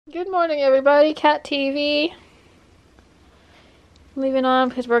Good morning, everybody. Cat TV. Leaving on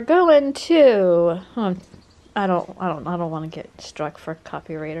because we're going to. I don't want to get struck for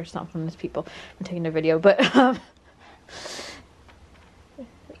copyright or something from these people. I'm taking their video, but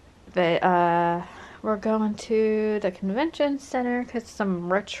we're going to the convention center because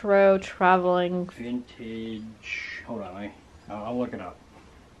some retro traveling vintage. Hold on, I'll look it up.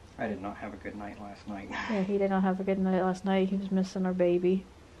 I did not have a good night last night. Yeah, he did not have a good night last night. He was missing our baby.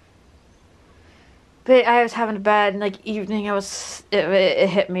 But I was having a bad evening. It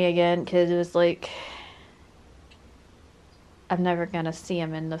hit me again because it was like I'm never gonna see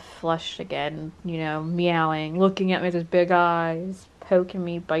him in the flesh again. You know, meowing, looking at me with his big eyes, poking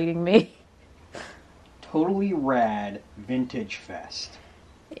me, biting me. Totally rad vintage fest.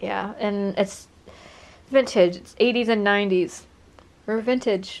 Yeah, and it's vintage. It's 80s and 90s. We're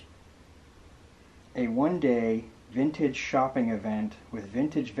vintage. A one-day vintage shopping event with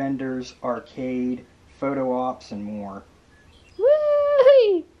vintage vendors, arcade, photo ops, and more.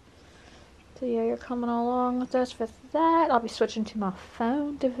 Woo! So yeah, you're coming along with us for that. I'll be switching to my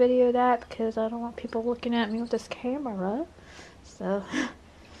phone to video that because I don't want people looking at me with this camera. So,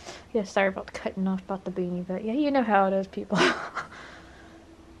 yeah, sorry about cutting off about the beanie, but yeah, you know how it is, people.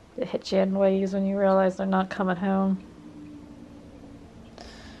 It hits you in ways when you realize they're not coming home.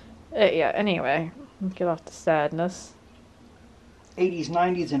 Yeah, anyway, let's get off the sadness. 80s,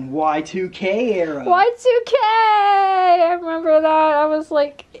 90s, and Y2K era. Y2K! I remember that. I was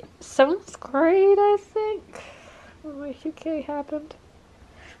like 7th grade, I think, when Y2K happened.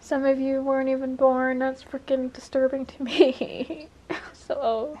 Some of you weren't even born. That's freaking disturbing to me. So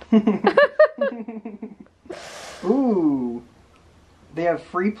old. Ooh. They have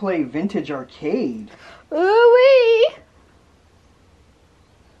free play vintage arcade. Ooh-wee!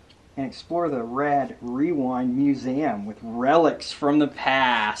 And explore the rad Rewind Museum with relics from the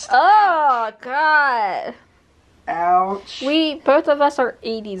past. Oh, God. Ouch. Both of us are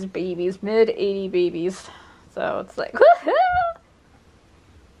 80s babies, mid-80 babies. So it's like, woohoo!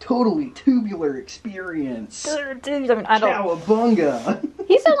 Totally tubular experience. Dude, I mean, I don't. Cowabunga.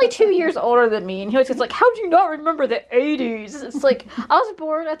 He's only 2 years older than me, and he was just like, "How do you not remember the '80s?" It's like I was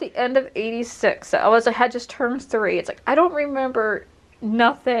born at the end of '86. I had just turned 3. It's like I don't remember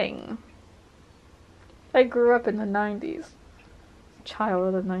nothing. I grew up in the '90s, child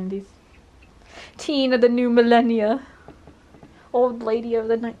of the '90s, teen of the new millennia, old lady of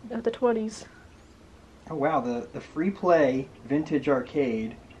the '20s. Oh wow, the free play vintage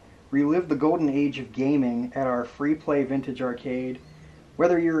arcade. Relive the golden age of gaming at our free play vintage arcade.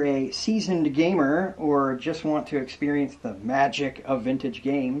 Whether you're a seasoned gamer or just want to experience the magic of vintage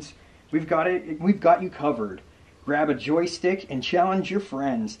games, we've got you covered. Grab a joystick and challenge your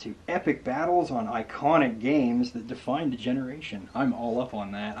friends to epic battles on iconic games that defined a generation. I'm all up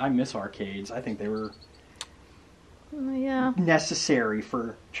on that. I miss arcades. I think they were Yeah. necessary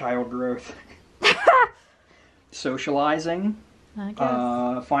for child growth. Socializing. I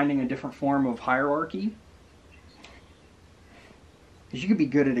guess. Finding a different form of hierarchy. Because you could be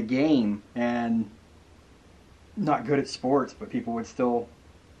good at a game and not good at sports, but people would still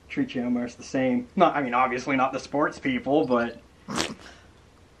treat you almost the same. Obviously not the sports people, but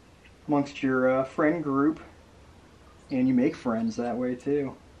amongst your friend group. And you make friends that way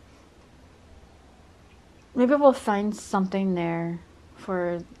too. Maybe we'll find something there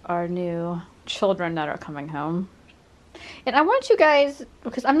for our new children that are coming home. And I want you guys,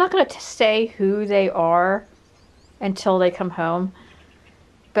 because I'm not going to say who they are until they come home,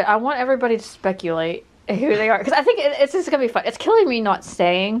 but I want everybody to speculate who they are, because I think it's just going to be fun. It's killing me not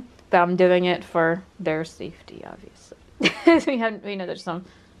saying, but I'm doing it for their safety, obviously. we know there's some,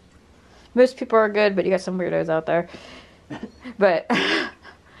 most people are good, but you got some weirdos out there. But,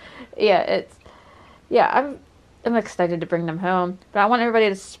 I'm excited to bring them home, but I want everybody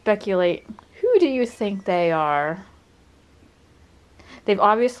to speculate, who do you think they are? They've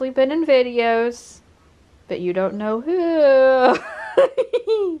obviously been in videos, but you don't know who.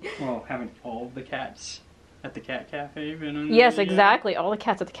 Well, haven't all of the cats at the Cat Cafe been on the Yes, video? exactly. All the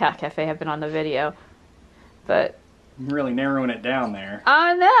cats at the Cat Cafe have been on the video. But I'm really narrowing it down there.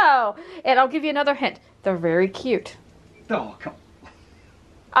 I know! And I'll give you another hint. They're very cute. Oh, come on.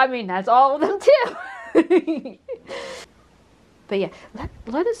 I mean, that's all of them, too. But yeah,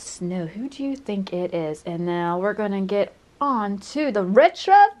 let us know, who do you think it is? And now we're going to get on to the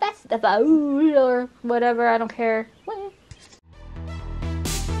Retro Festival or whatever, I don't care.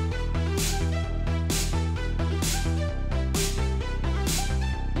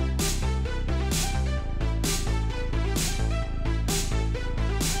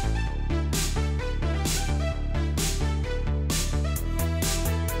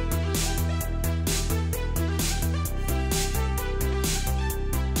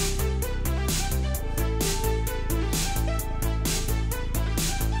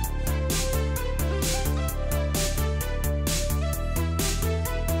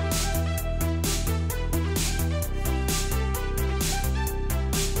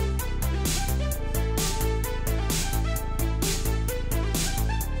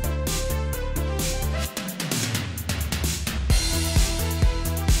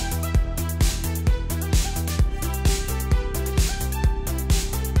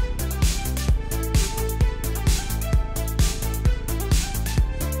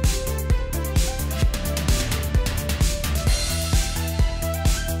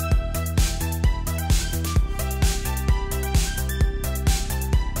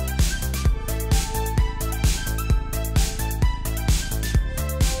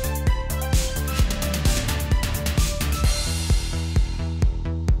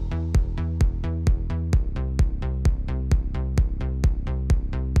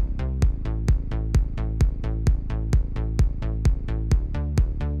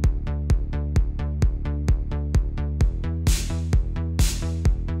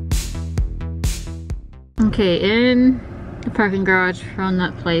 Okay, in the parking garage from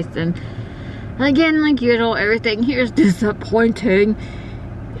that place, and again, like usual, everything here is disappointing.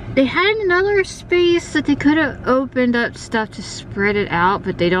 They had another space that they could have opened up stuff to spread it out,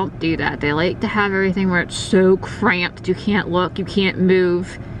 but they don't do that. They like to have everything where it's so cramped you can't look, you can't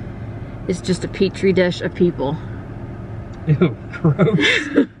move. It's just a petri dish of people. Ew,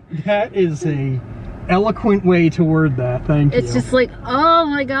 gross. That is a eloquent way to word that. Thank you. It's just like, oh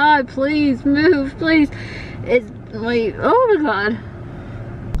my god, please move, please. It's like, oh my god.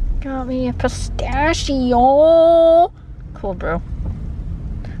 Got me a pistachio. Cool, bro.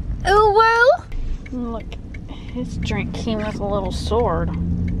 Oh well. Look, his drink came with a little sword.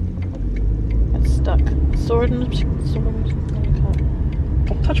 It's stuck. Sword in the cup.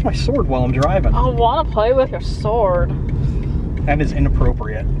 Don't touch my sword while I'm driving. I want to play with your sword. That is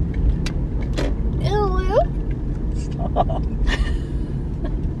inappropriate. Ew. Stop.